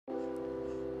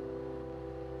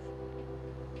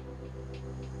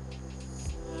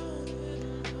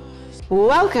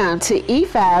Welcome to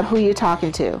EFAB, Who You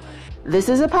Talking To. This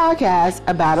is a podcast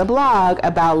about a blog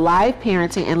about live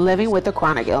parenting and living with a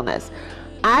chronic illness.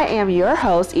 I am your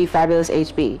host, eFabulous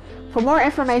HB. For more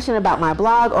information about my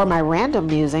blog or my random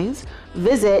musings,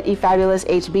 visit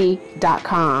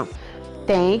eFabuloushb.com.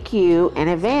 Thank you in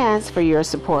advance for your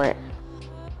support.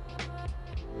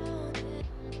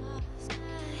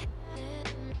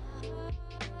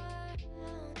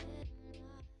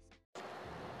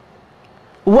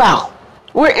 Well,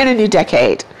 we're in a new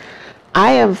decade.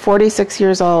 I am 46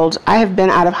 years old. I have been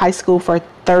out of high school for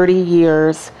 30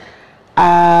 years.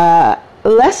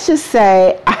 Let's just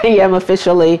say I am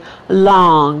officially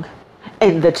long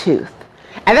in the tooth.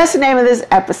 And that's the name of this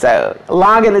episode,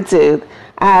 Long in the Tooth.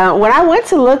 When I went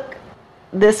to look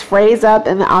this phrase up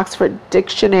in the Oxford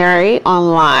Dictionary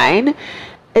online,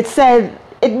 it said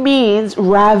it means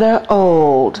rather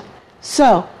old.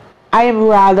 So I am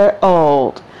rather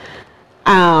old.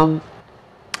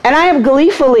 And I am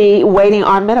gleefully waiting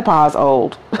on menopause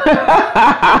old.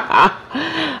 I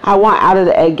want out of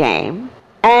the egg game.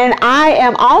 And I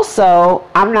am also,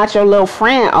 I'm not your little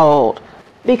friend old,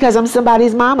 because I'm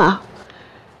somebody's mama.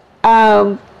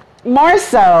 More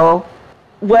so,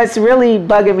 what's really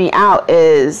bugging me out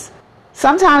is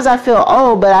sometimes I feel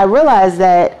old, but I realize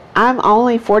that I'm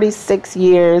only 46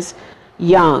 years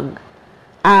young.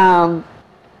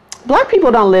 Black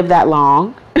people don't live that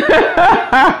long.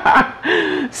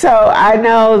 So I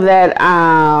know that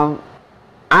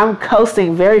I'm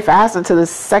coasting very fast into the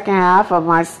second half of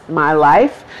my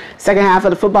life, second half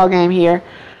of the football game here.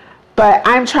 But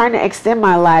I'm trying to extend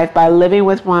my life by living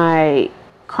with my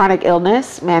chronic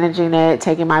illness, managing it,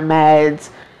 taking my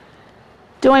meds,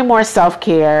 doing more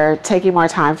self-care, taking more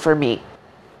time for me.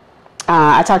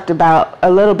 I talked about a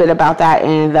little bit about that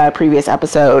in the previous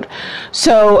episode.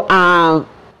 So,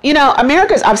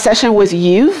 America's obsession with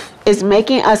youth is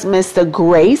making us miss the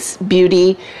grace,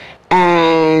 beauty,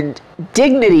 and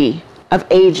dignity of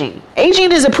aging.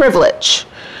 Aging is a privilege.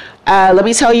 Let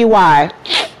me tell you why.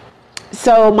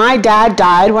 So my dad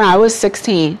died when I was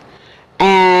 16,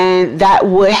 and that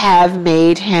would have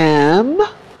made him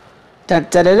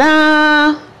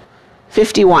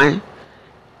 51.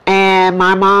 And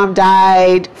my mom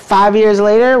died 5 years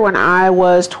later when I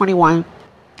was 21.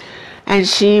 And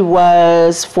she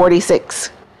was 46.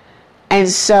 And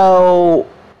so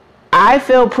I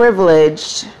feel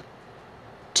privileged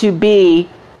to be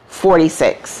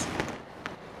 46.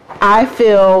 I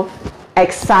feel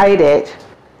excited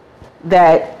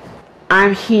that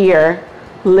I'm here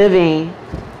living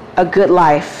a good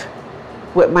life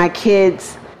with my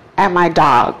kids and my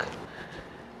dog.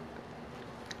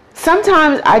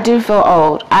 Sometimes I do feel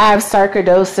old. I have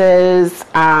sarcoidosis.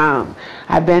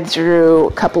 I've been through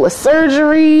a couple of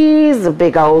surgeries, a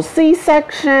big old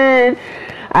C-section.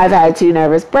 I've had 2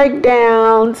 nervous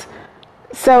breakdowns.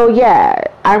 So yeah,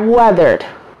 I'm weathered.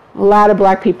 A lot of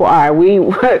black people are. We're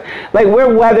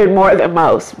weathered more than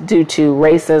most due to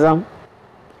racism,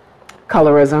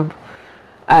 colorism,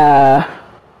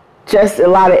 just a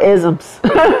lot of isms.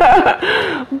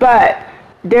 But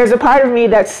there's a part of me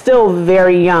that's still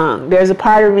very young. There's a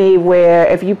part of me where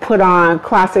if you put on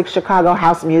classic Chicago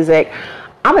house music,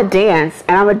 I'm a dance,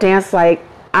 and I'm a dance like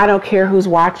I don't care who's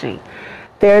watching.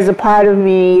 There's a part of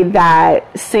me that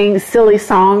sings silly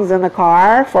songs in the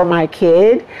car for my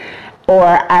kid, or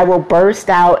I will burst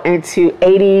out into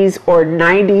 80s or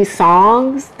 90s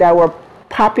songs that were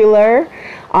popular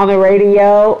on the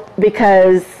radio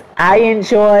because I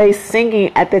enjoy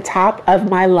singing at the top of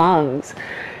my lungs.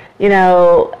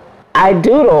 I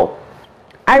doodle.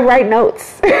 I write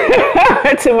notes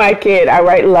to my kid. I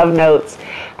write love notes.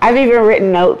 I've even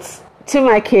written notes to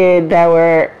my kid that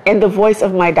were in the voice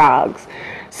of my dogs.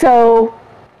 So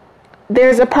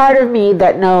there's a part of me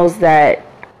that knows that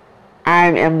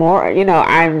I'm immortal.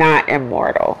 I'm not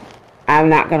immortal. I'm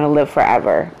not going to live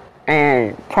forever.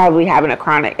 And probably having a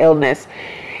chronic illness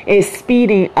is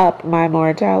speeding up my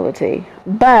mortality.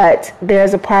 But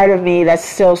there's a part of me that's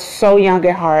still so young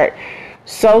at heart,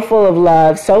 so full of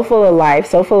love, so full of life,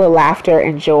 so full of laughter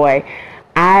and joy.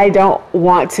 I don't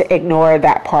want to ignore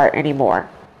that part anymore.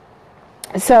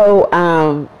 So,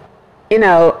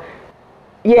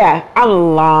 yeah,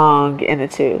 I'm long in the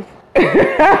tooth.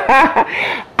 I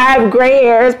have gray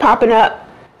hairs popping up.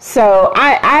 So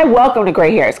I welcome the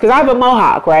gray hairs because I have a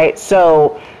mohawk, right?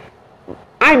 So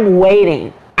I'm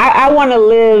waiting. I want to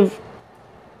live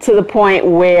to the point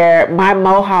where my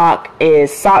mohawk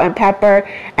is salt and pepper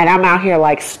and I'm out here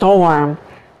like Storm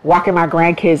walking my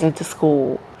grandkids into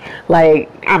school.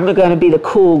 Like I'm going to be the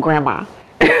cool grandma.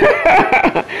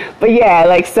 But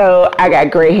yeah, so I got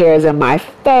gray hairs in my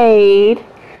fade.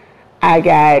 I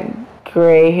got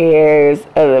gray hairs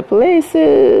other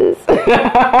places.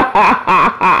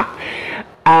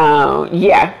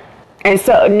 Yeah. And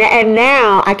so, and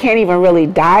now I can't even really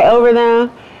dye over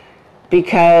them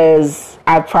because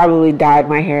I've probably dyed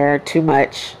my hair too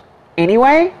much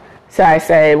anyway. So I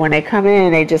said, when they come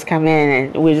in, they just come in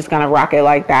and we're just going to rock it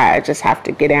like that. I just have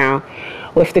to get down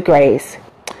with the grays.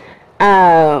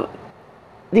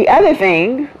 The other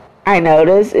thing I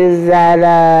noticed is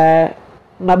that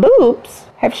my boobs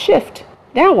have shifted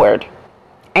downward.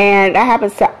 And that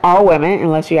happens to all women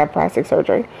unless you have plastic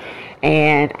surgery.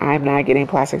 And I'm not getting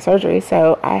plastic surgery,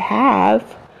 so I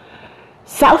have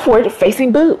southward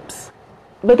facing boobs.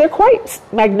 But they're quite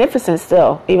magnificent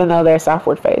still, even though they're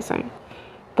southward facing.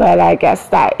 But I guess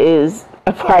that is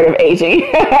a part of aging.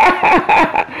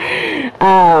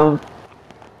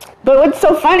 But what's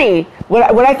so funny,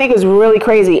 what I think is really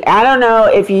crazy, I don't know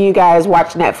if you guys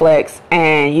watch Netflix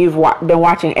and you've been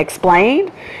watching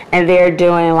Explained, and they're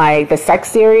doing like the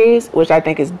sex series, which I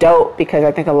think is dope because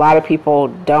I think a lot of people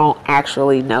don't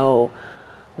actually know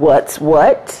what's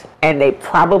what, and they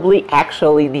probably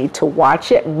actually need to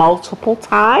watch it multiple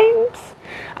times.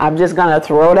 I'm just going to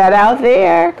throw that out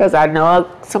there because I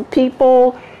know some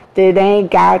people that ain't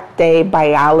got their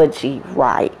biology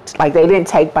right. Like they didn't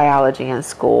take biology in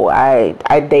school.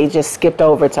 They just skipped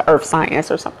over to earth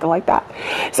science or something like that.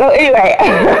 So anyway,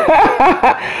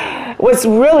 what's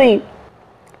really,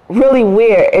 really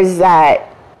weird is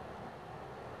that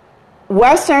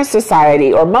Western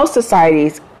society, or most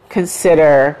societies,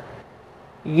 consider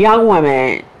young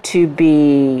women to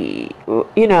be,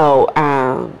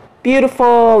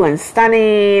 beautiful and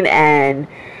stunning and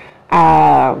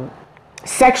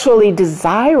sexually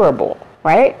desirable,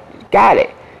 right? Got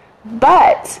it.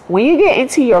 But when you get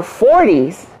into your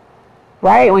 40s,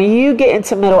 right, when you get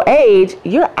into middle age,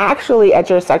 you're actually at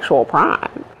your sexual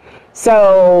prime.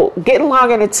 So getting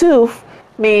long in the tooth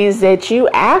means that you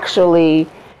actually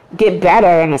get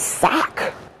better in a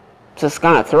sack. Just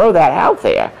gonna throw that out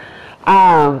there.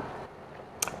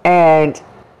 And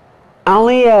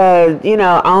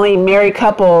only married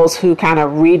couples who kind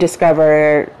of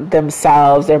rediscover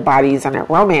themselves, their bodies, and their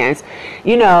romance,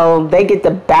 they get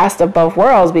the best of both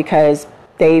worlds because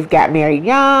they've got married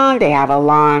young, they have a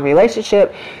long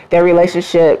relationship, their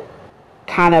relationship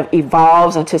kind of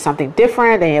evolves into something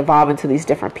different, they evolve into these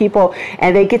different people,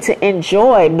 and they get to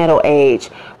enjoy middle age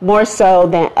more so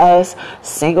than us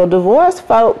single divorced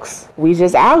folks. We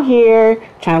just out here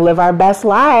trying to live our best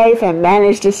life and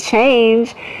manage this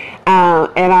change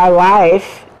in our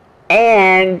life.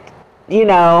 And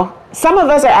some of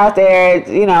us are out there,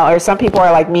 or some people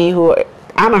are like me, who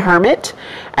I'm a hermit,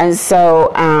 and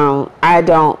so I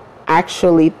don't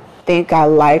actually think I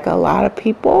like a lot of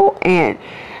people, and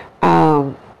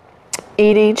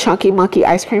eating Chunky Monkey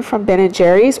ice cream from Ben &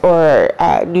 Jerry's or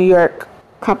New York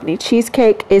Company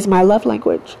cheesecake is my love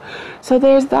language. So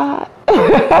there's that.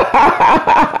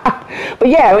 But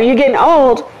yeah, when you're getting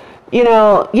old,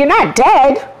 you're not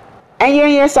dead and you're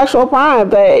in your sexual prime,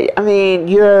 but I mean,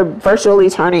 you're virtually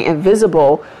turning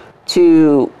invisible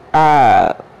to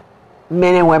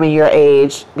men and women your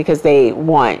age because they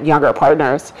want younger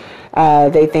partners.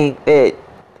 They think that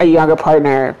a younger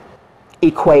partner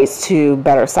equates to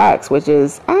better sex, which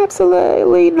is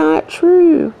absolutely not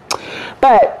true.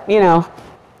 But,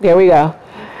 there we go.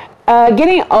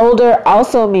 Getting older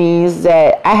also means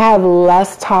that I have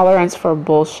less tolerance for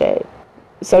bullshit.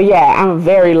 So yeah, I'm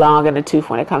very long in the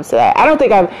tooth when it comes to that. I don't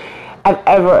think I've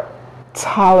ever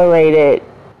tolerated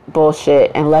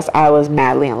bullshit unless I was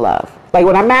madly in love. Like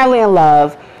when I'm madly in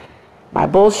love, my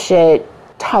bullshit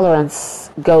tolerance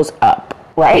goes up,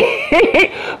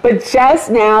 right? But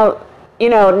just now,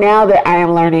 now that I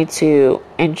am learning to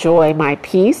enjoy my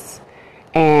peace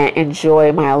and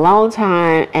enjoy my alone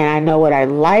time, and I know what I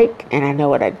like and I know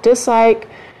what I dislike,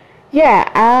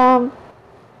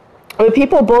 when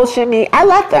people bullshit me, I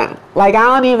let them. Like, I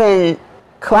don't even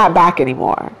clap back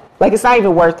anymore. Like, it's not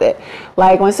even worth it.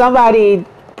 Like, when somebody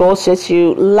bullshits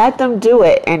you, let them do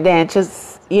it and then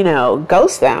just,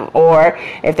 ghost them. Or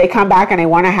if they come back and they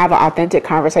want to have an authentic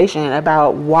conversation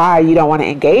about why you don't want to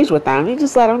engage with them, you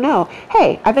just let them know,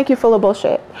 hey, I think you're full of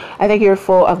bullshit. I think you're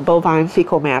full of bovine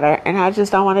fecal matter, and I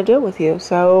just don't want to deal with you.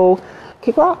 So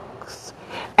kick rocks.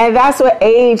 And that's what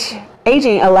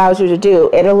aging allows you to do.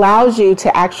 It allows you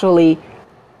to actually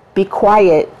be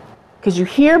quiet because you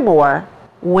hear more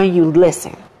when you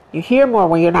listen. You hear more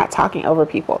when you're not talking over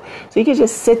people. So you can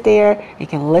just sit there, you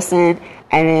can listen,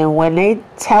 and then when they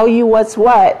tell you what's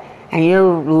what, and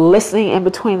you're listening in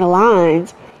between the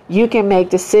lines, you can make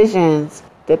decisions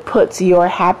that puts your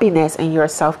happiness and your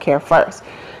self-care first.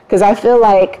 Because I feel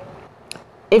like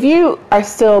if you are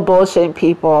still bullshitting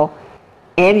people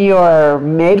in your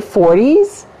mid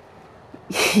 40s,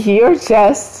 you're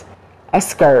just a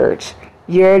scourge.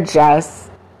 You're just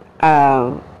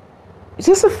a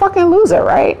fucking loser,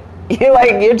 right?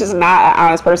 You're just not an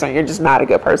honest person. You're just not a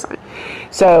good person.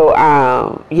 So,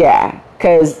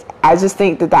 because I just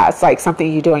think that that's like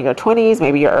something you do in your 20s,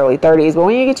 maybe your early 30s. But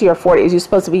when you get to your 40s, you're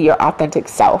supposed to be your authentic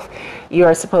self.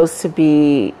 You're supposed to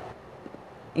be,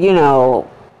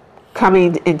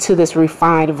 coming into this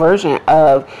refined version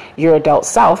of your adult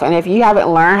self. And if you haven't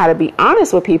learned how to be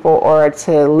honest with people or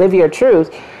to live your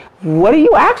truth, what are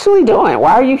you actually doing?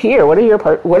 Why are you here? What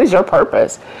is your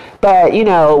purpose? But,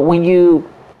 when you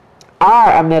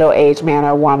are a middle-aged man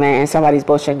or woman and somebody's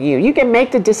bullshitting you, you can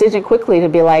make the decision quickly to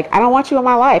be like, I don't want you in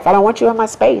my life. I don't want you in my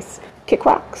space. Kick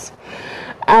rocks.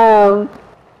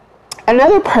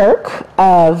 Another perk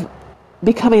of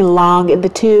becoming long in the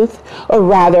tooth, or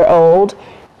rather old,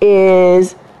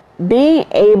 is being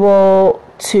able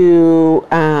to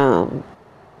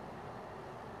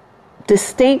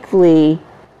distinctly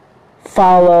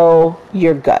follow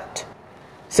your gut.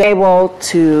 So able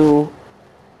to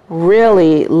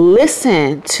really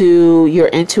listen to your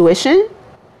intuition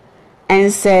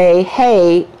and say,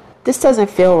 hey, this doesn't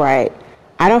feel right.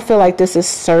 I don't feel like this is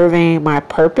serving my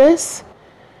purpose,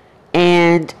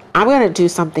 and I'm going to do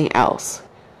something else.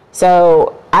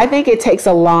 So I think it takes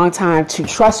a long time to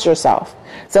trust yourself.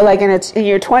 So like in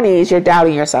your 20s, you're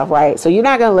doubting yourself, right? So you're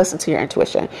not going to listen to your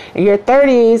intuition. In your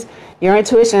 30s, your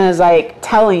intuition is like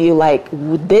telling you like,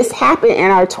 this happened in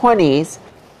our 20s.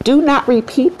 Do not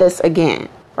repeat this again,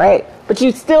 right? But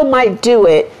you still might do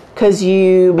it because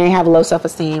you may have low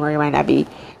self-esteem or you might not be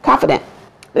confident.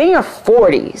 But in your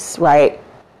 40s, right?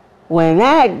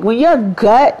 When your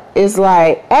gut is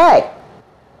like, hey,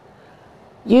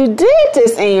 you did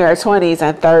this in your 20s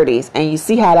and 30s and you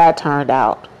see how that turned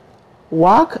out,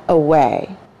 walk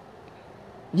away.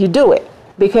 You do it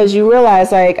because you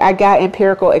realize, like, I got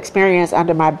empirical experience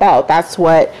under my belt. That's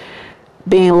what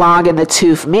being long in the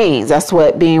tooth means. That's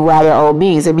what being rather old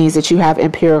means. It means that you have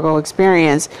empirical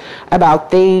experience about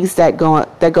things that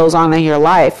goes on in your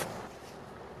life.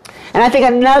 And I think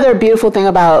another beautiful thing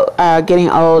about getting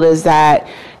old is that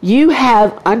you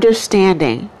have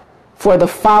understanding for the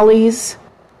follies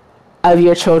of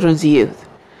your children's youth.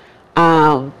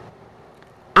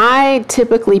 I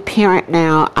typically parent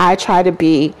now. I try to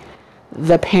be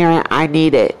the parent I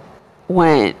needed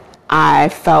when I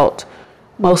felt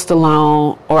most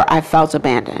alone or I felt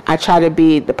abandoned. I try to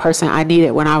be the person I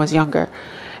needed when I was younger.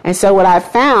 And so what I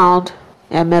found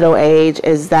at middle age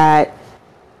is that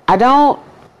I don't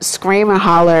scream and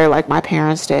holler like my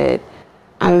parents did.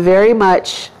 I'm very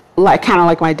much kind of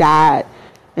like my dad,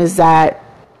 is that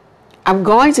I'm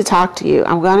going to talk to you.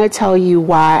 I'm going to tell you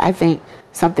why I think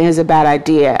something is a bad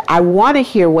idea. I want to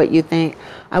hear what you think.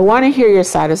 I want to hear your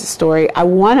side of the story. I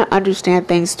want to understand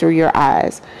things through your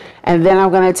eyes. And then I'm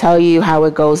going to tell you how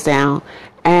it goes down.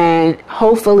 And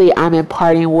hopefully I'm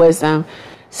imparting wisdom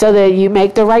so that you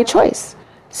make the right choice.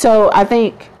 So I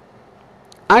think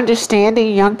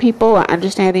understanding young people and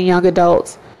understanding young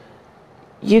adults,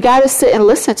 you got to sit and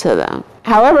listen to them,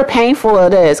 however painful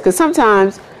it is. Because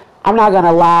sometimes, I'm not going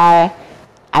to lie,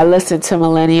 I listen to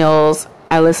millennials,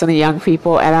 I listen to young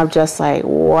people, and I'm just like,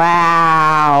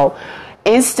 wow.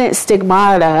 Instant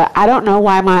stigmata. I don't know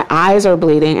why my eyes are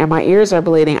bleeding and my ears are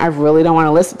bleeding. I really don't want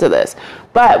to listen to this.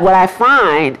 But what I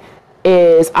find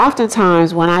is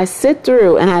oftentimes when I sit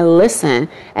through and I listen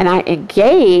and I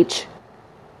engage,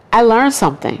 I learn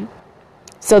something.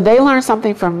 So they learn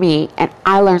something from me and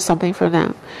I learn something from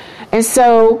them. And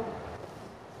so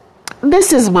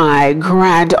this is my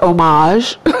grand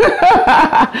homage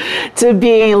to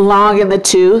being long in the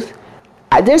tooth.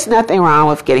 There's nothing wrong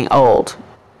with getting old.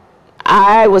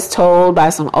 I was told by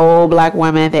some old black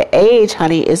women that age,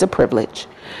 honey, is a privilege.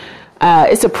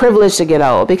 It's a privilege to get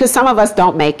old because some of us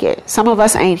don't make it. Some of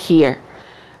us ain't here.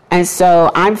 And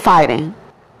so I'm fighting.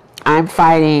 I'm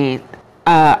fighting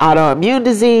autoimmune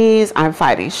disease. I'm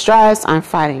fighting stress. I'm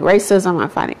fighting racism. I'm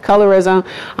fighting colorism.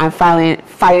 I'm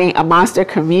fighting a monster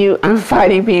commute. I'm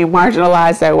fighting being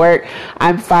marginalized at work.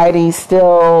 I'm fighting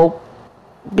still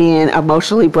being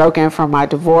emotionally broken from my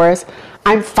divorce.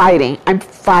 I'm fighting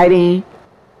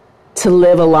to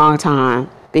live a long time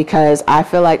because I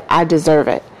feel like I deserve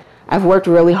it. I've worked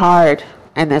really hard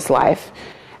in this life.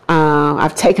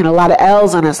 I've taken a lot of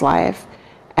L's in this life.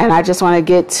 And I just want to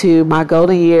get to my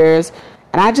golden years.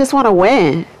 And I just want to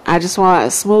win. I just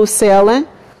want smooth sailing.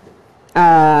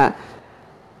 I'm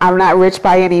not rich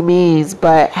by any means,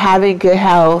 but having good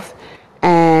health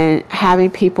and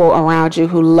having people around you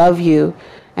who love you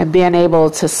and being able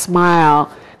to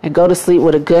smile and go to sleep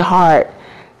with a good heart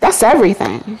That's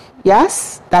everything.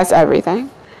 Yes, that's everything.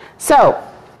 So,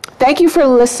 thank you for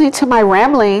listening to my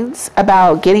ramblings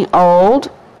about getting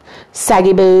old,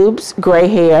 saggy boobs, gray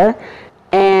hair,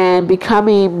 and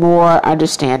becoming more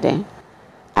understanding.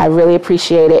 I really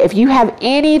appreciate it. If you have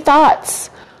any thoughts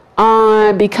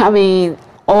on becoming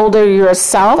older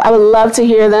yourself, I would love to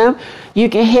hear them. You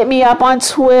can hit me up on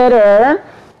Twitter,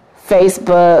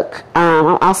 Facebook.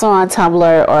 I'm also on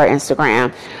Tumblr or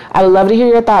Instagram. I would love to hear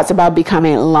your thoughts about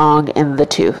becoming long in the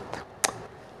tooth.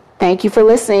 Thank you for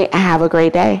listening and have a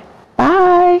great day.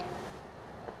 Bye.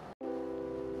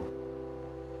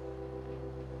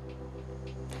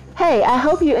 Hey, I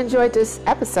hope you enjoyed this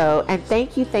episode, and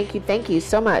thank you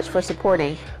so much for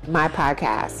supporting my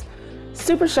podcast.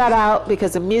 Super shout out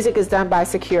because the music is done by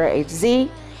Secure HZ.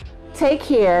 Take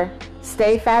care.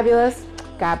 Stay fabulous.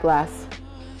 God bless.